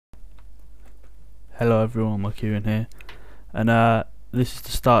Hello everyone, McKeown here, and this is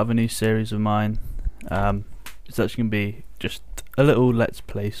the start of a new series of mine. It's actually going to be just a little let's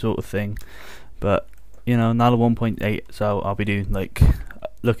play sort of thing, but you know, now the 1.8, so I'll be doing like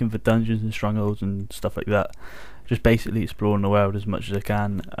looking for dungeons and strongholds and stuff like that, just basically exploring the world as much as I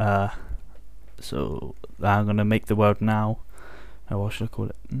can. So I'm going to make the world now. What should I call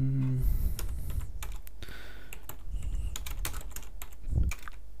it?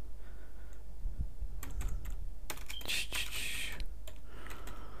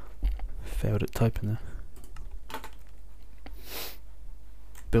 Failed at typing there.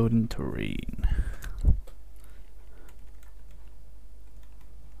 Building terrain.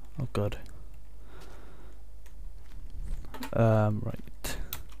 Oh god. Right. Let's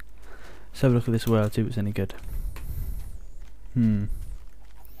have a look at this world, see if it's any good. Not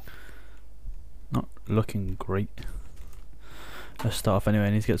looking great. Let's start off anyway.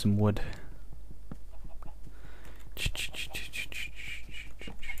 I need to get some wood.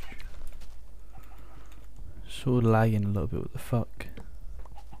 Sort of lagging a little bit, what the fuck?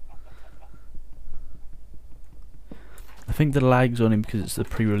 I think the lag's only because it's the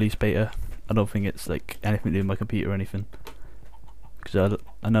pre-release beta. I don't think it's like anything to do with my computer or anything, because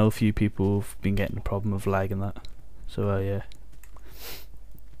I know a few people have been getting the problem of lag and that. So yeah.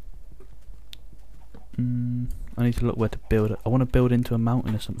 I need to look where to build it. I want to build into a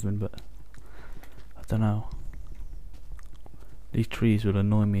mountain or something, but I don't know. These trees will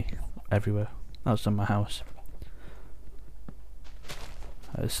annoy me everywhere. That's on my house.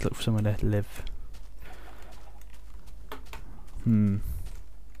 Let's look for somewhere to live.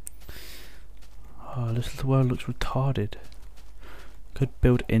 Oh, this world looks retarded. Could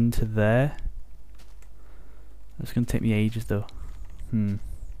build into there. It's gonna take me ages though. I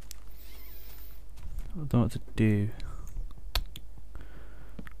don't know what to do.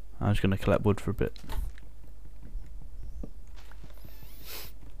 I'm just gonna collect wood for a bit.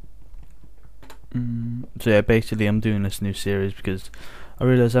 So yeah, basically I'm doing this new series because I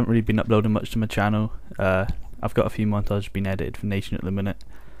realise I haven't really been uploading much to my channel. I've got a few montages being edited for Nation at the minute,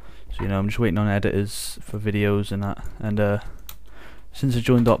 so you know I'm just waiting on editors for videos and that. And since I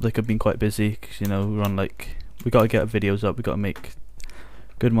joined OpTic, I've been quite busy because you know we're on like we got to get our videos up, we got to make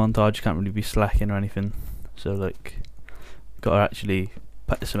good montage, can't really be slacking or anything. So like got to actually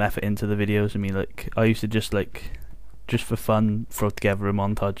put some effort into the videos. I mean, like I used to just for fun throw together a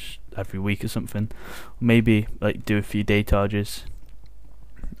montage every week or something, maybe like do a few day targets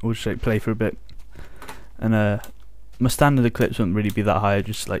or just like play for a bit. And my standard of clips wouldn't really be that high.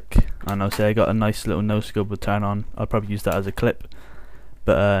 Just like, I don't know, say I got a nice little no scope with turn on, I'd probably use that as a clip.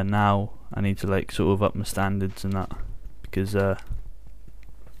 But now I need to like sort of up my standards and that, because I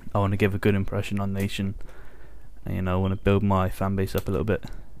want to give a good impression on Nation, and you know I want to build my fan base up a little bit.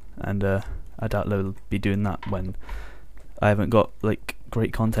 And I doubt they'll be doing that when I haven't got like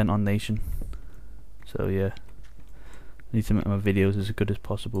great content on Nation. So yeah, I need to make my videos as good as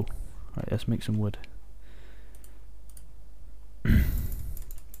possible. Right, let's make some wood. I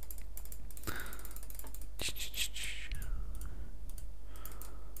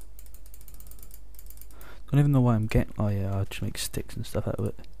don't even know why I'm getting. Oh yeah, I'll just make sticks and stuff out of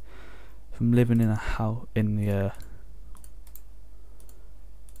it. If I'm living in a house in the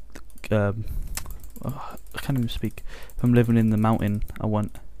I can't even speak. If I'm living in the mountain, I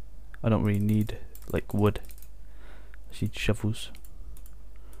don't really need like wood. I need shovels.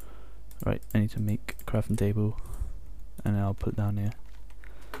 Right, I need to make a crafting table, and then I'll put it down here.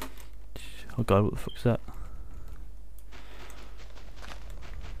 Oh god, what the fuck's that?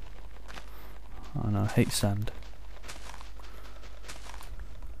 Oh no, I hate sand.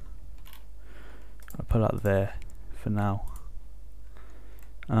 I'll put that there for now.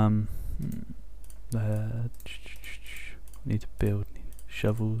 Need to build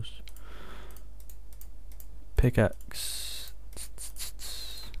shovels, pickaxe,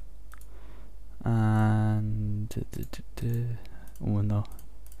 and oh no,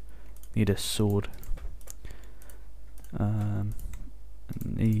 need a sword.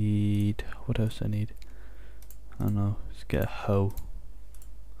 Need, what else I need? I don't know, let's get a hoe.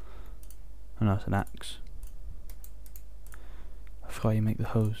 Oh no, it's an axe. I forgot you make the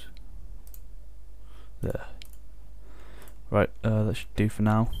hoes. There. Right, that should do for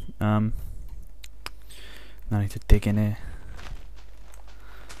now. Now I need to dig in here.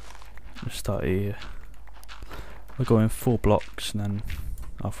 Let's start here. We'll go in 4 blocks and then,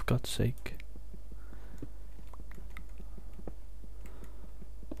 oh for God's sake.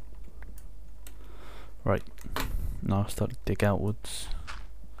 Right, now I'll start to dig outwards.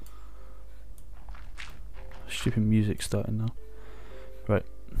 Stupid music starting now. Right,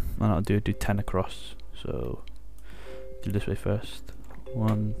 and I'll do 10 across. So do this way first.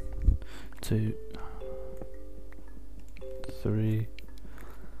 1, 2, 3,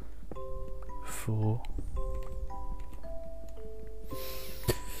 4,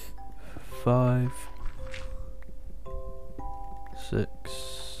 5,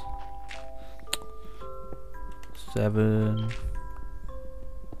 6, 7,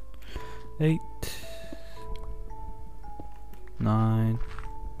 8, 9,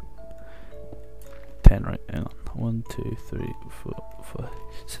 10. Right, hang on. 1, 2, 3, 4, 5,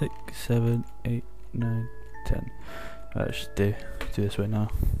 6, 7, 8, 9, 10. Right, I should do this way now.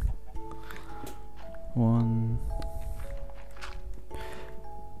 1,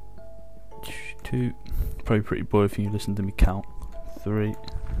 2. Probably pretty boring if you listen to me count. 3,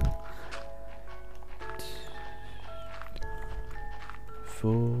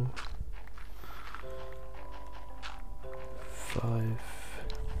 4, 5,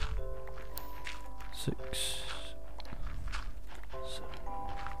 6, 7,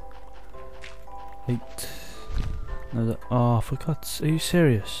 8. No, that, oh, for God's sake, are you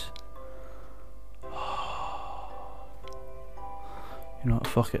serious? You know what,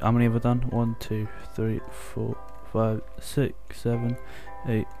 fuck it. How many have I done? 1, 2, 3, 4, 5, 6, 7,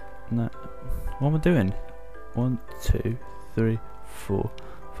 8, 9. What am I doing? 1, 2, 3, 4,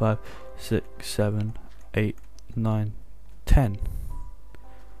 5, 6, 7, 8, 9, 10.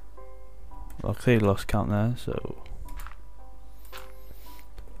 Well, I clearly lost count there, so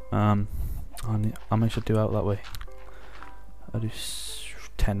I may should do out that way. I'll do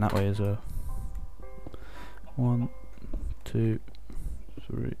 10 that way as well. 1, 2,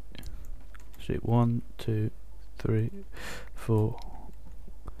 3. 1, 2, 3, 4,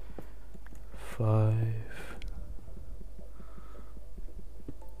 5,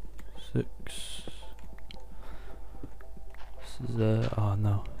 6. Oh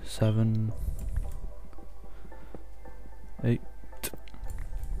no, 7, 8,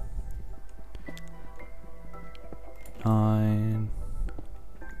 9,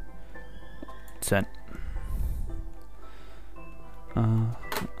 10.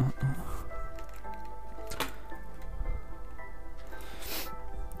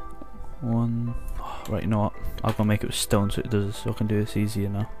 One. Oh, right, you know what? I'm gonna make it with stone so it does, so I can do this easier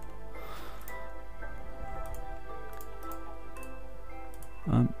now.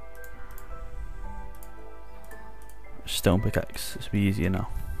 Stone pickaxe. This will be easier now.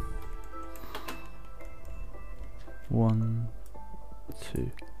 1,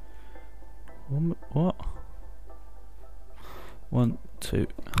 2. What? 1, 2,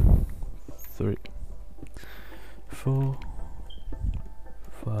 3, 4,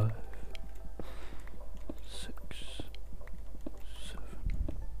 5, 6, 7,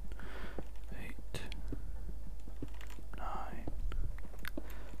 8, 9,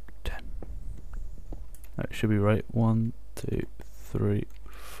 10. That should be right. 1, 2, 3,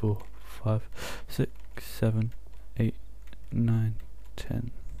 4, 5, 6, 7, 8, 9,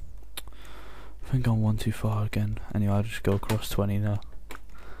 10. I think I'm one too far again. Anyway, I'll just go across 20 now.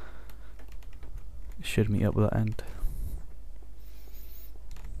 It should meet up with that end.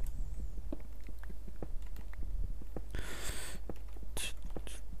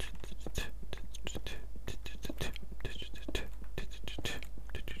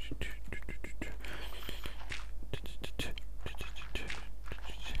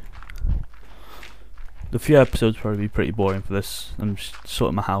 The few episodes will probably be pretty boring for this. I'm just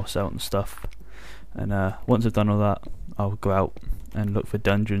sorting my house out and stuff. And once I've done all that, I'll go out and look for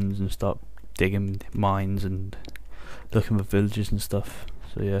dungeons and start digging mines and looking for villages and stuff.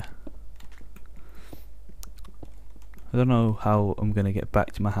 So yeah, I don't know how I'm gonna get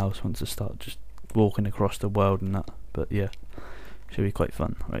back to my house once I start just walking across the world and that, but yeah, should be quite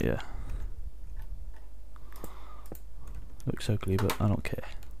fun. Right, yeah, looks ugly but I don't care.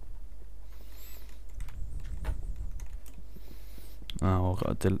 Oh, I've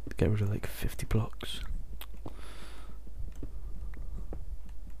got to get rid of like 50 blocks. It's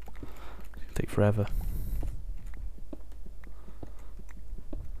gonna take forever.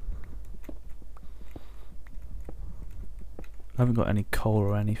 I haven't got any coal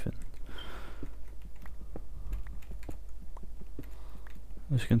or anything.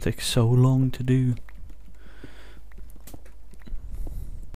 It's gonna take so long to do.